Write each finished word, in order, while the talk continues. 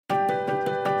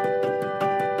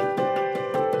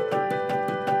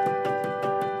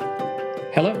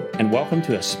Hello, and welcome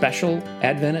to a special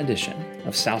Advent edition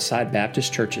of Southside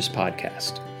Baptist Church's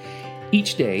podcast.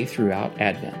 Each day throughout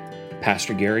Advent,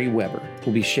 Pastor Gary Weber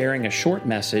will be sharing a short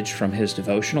message from his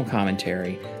devotional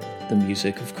commentary, The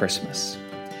Music of Christmas.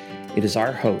 It is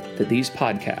our hope that these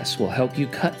podcasts will help you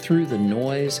cut through the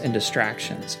noise and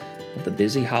distractions of the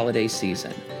busy holiday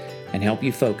season and help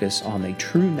you focus on the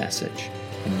true message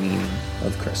and meaning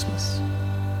of Christmas.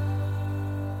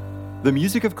 The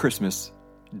Music of Christmas,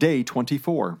 Day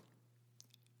 24.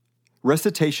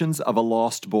 Recitations of a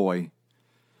Lost Boy.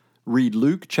 Read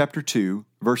Luke chapter 2,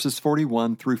 verses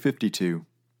 41 through 52.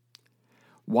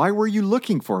 Why were you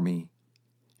looking for me?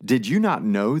 Did you not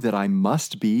know that I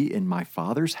must be in my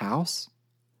Father's house?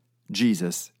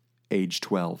 Jesus, age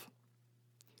 12.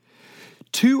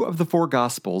 Two of the four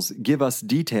Gospels give us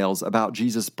details about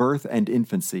Jesus' birth and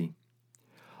infancy.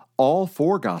 All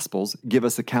four Gospels give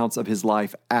us accounts of his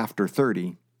life after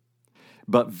 30.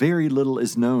 But very little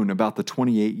is known about the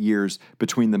 28 years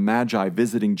between the Magi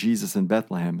visiting Jesus in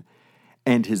Bethlehem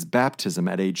and his baptism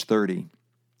at age 30.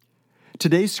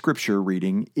 Today's scripture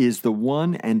reading is the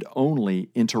one and only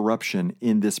interruption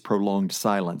in this prolonged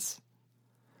silence.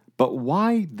 But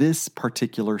why this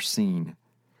particular scene?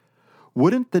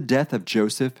 Wouldn't the death of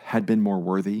Joseph had been more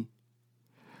worthy?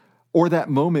 Or that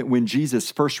moment when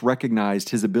Jesus first recognized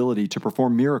his ability to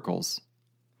perform miracles?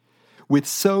 With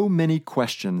so many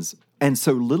questions and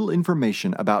so little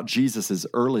information about Jesus'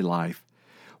 early life,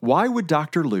 why would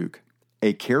Dr. Luke,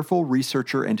 a careful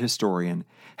researcher and historian,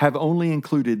 have only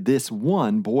included this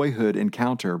one boyhood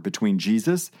encounter between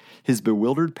Jesus, his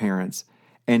bewildered parents,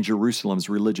 and Jerusalem's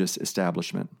religious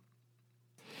establishment?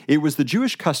 It was the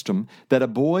Jewish custom that a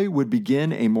boy would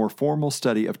begin a more formal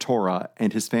study of Torah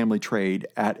and his family trade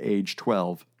at age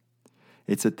 12.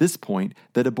 It's at this point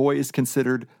that a boy is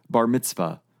considered bar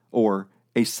mitzvah, or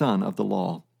a son of the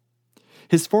law.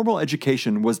 His formal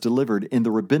education was delivered in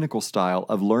the rabbinical style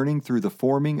of learning through the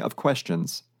forming of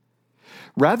questions.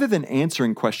 Rather than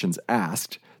answering questions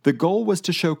asked, the goal was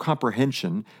to show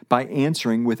comprehension by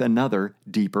answering with another,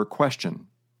 deeper question.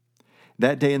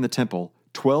 That day in the temple,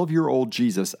 12-year-old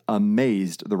Jesus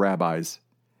amazed the rabbis.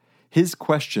 His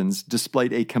questions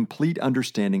displayed a complete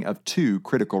understanding of two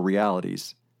critical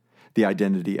realities: the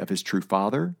identity of his true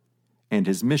father and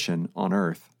his mission on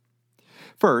earth.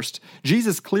 First,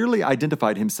 Jesus clearly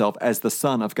identified himself as the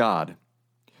Son of God.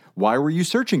 "Why were you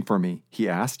searching for me?" he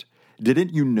asked.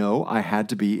 "Didn't you know I had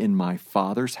to be in my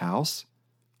Father's house?"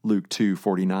 Luke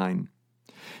 2:49.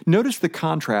 Notice the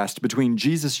contrast between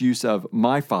Jesus' use of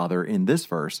 "my Father" in this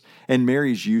verse and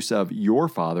Mary's use of "your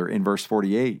Father" in verse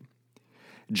 48.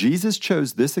 Jesus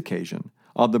chose this occasion,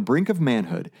 on the brink of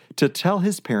manhood, to tell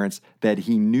his parents that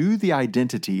he knew the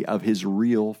identity of his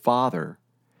real father.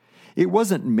 It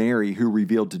wasn't Mary who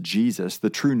revealed to Jesus the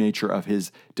true nature of his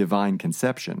divine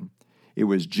conception. It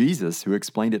was Jesus who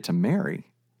explained it to Mary.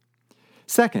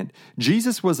 Second,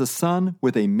 Jesus was a son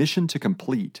with a mission to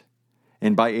complete.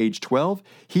 And by age 12,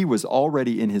 he was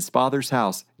already in his Father's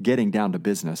house getting down to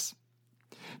business.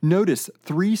 Notice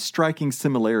three striking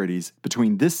similarities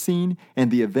between this scene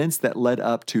and the events that led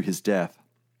up to his death.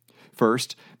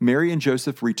 First, Mary and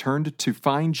Joseph returned to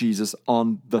find Jesus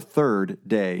on the third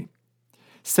day.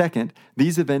 Second,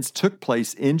 these events took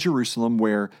place in Jerusalem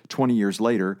where, 20 years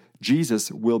later,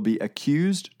 Jesus will be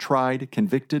accused, tried,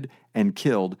 convicted, and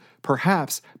killed,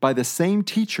 perhaps by the same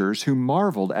teachers who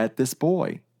marveled at this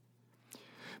boy.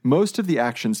 Most of the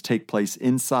actions take place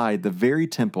inside the very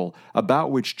temple about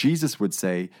which Jesus would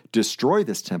say, "Destroy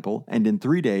this temple, and in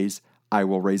 3 days I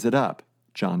will raise it up."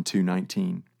 John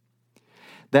 2:19.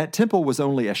 That temple was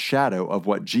only a shadow of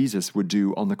what Jesus would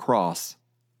do on the cross.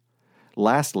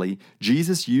 Lastly,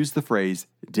 Jesus used the phrase,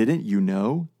 "Didn't you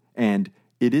know?" and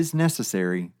 "It is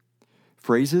necessary,"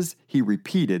 phrases he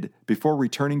repeated before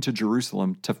returning to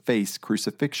Jerusalem to face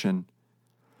crucifixion.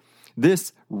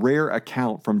 This rare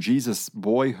account from Jesus'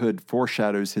 boyhood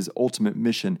foreshadows his ultimate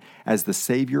mission as the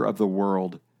Savior of the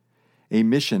world, a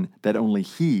mission that only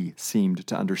he seemed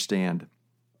to understand.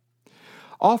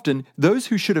 Often, those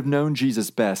who should have known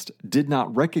Jesus best did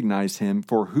not recognize him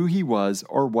for who he was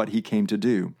or what he came to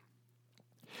do.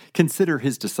 Consider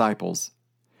his disciples.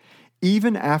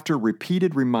 Even after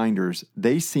repeated reminders,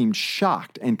 they seemed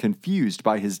shocked and confused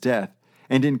by his death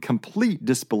and in complete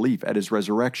disbelief at his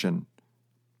resurrection.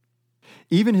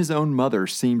 Even his own mother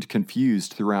seemed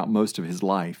confused throughout most of his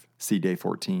life. See day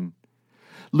 14.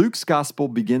 Luke's gospel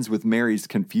begins with Mary's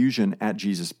confusion at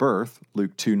Jesus' birth,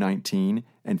 Luke 2:19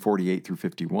 and 48 through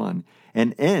 51,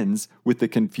 and ends with the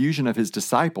confusion of his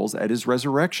disciples at his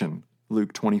resurrection,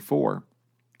 Luke 24.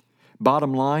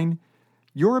 Bottom line,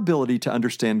 your ability to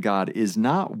understand God is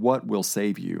not what will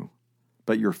save you,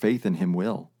 but your faith in Him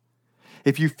will.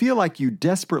 If you feel like you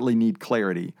desperately need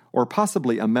clarity or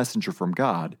possibly a messenger from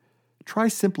God, try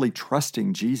simply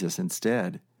trusting Jesus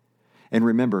instead. And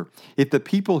remember, if the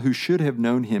people who should have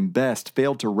known Him best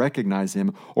failed to recognize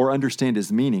Him or understand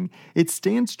His meaning, it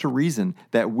stands to reason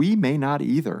that we may not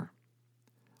either.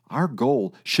 Our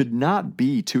goal should not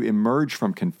be to emerge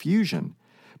from confusion,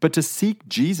 but to seek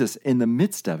Jesus in the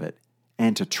midst of it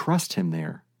and to trust Him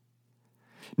there.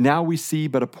 Now we see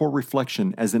but a poor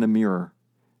reflection as in a mirror.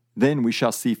 Then we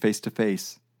shall see face to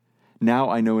face. Now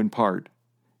I know in part.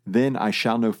 Then I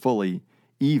shall know fully,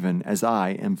 even as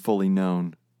I am fully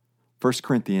known. 1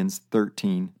 Corinthians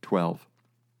 13:12.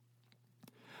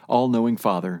 All-knowing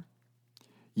Father,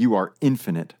 You are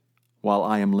infinite, while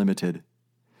I am limited.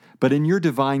 But in Your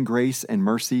divine grace and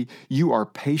mercy, You are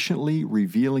patiently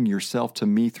revealing Yourself to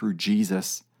me through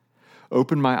Jesus.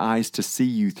 Open my eyes to see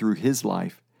You through His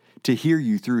life, to hear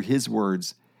You through His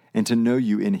words, and to know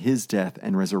You in His death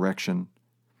and resurrection.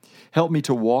 Help me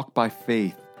to walk by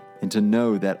faith and to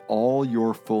know that all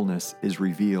Your fullness is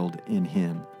revealed in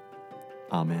Him.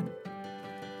 Amen.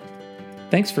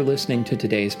 Thanks for listening to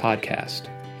today's podcast.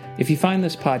 If you find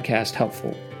this podcast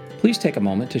helpful, please take a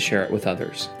moment to share it with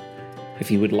others. If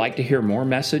you would like to hear more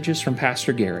messages from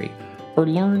Pastor Gary or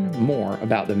learn more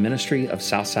about the ministry of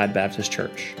Southside Baptist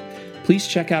Church, please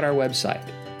check out our website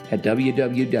at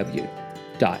www.ssbc.org.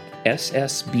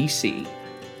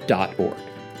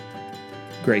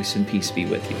 Grace and peace be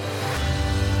with you.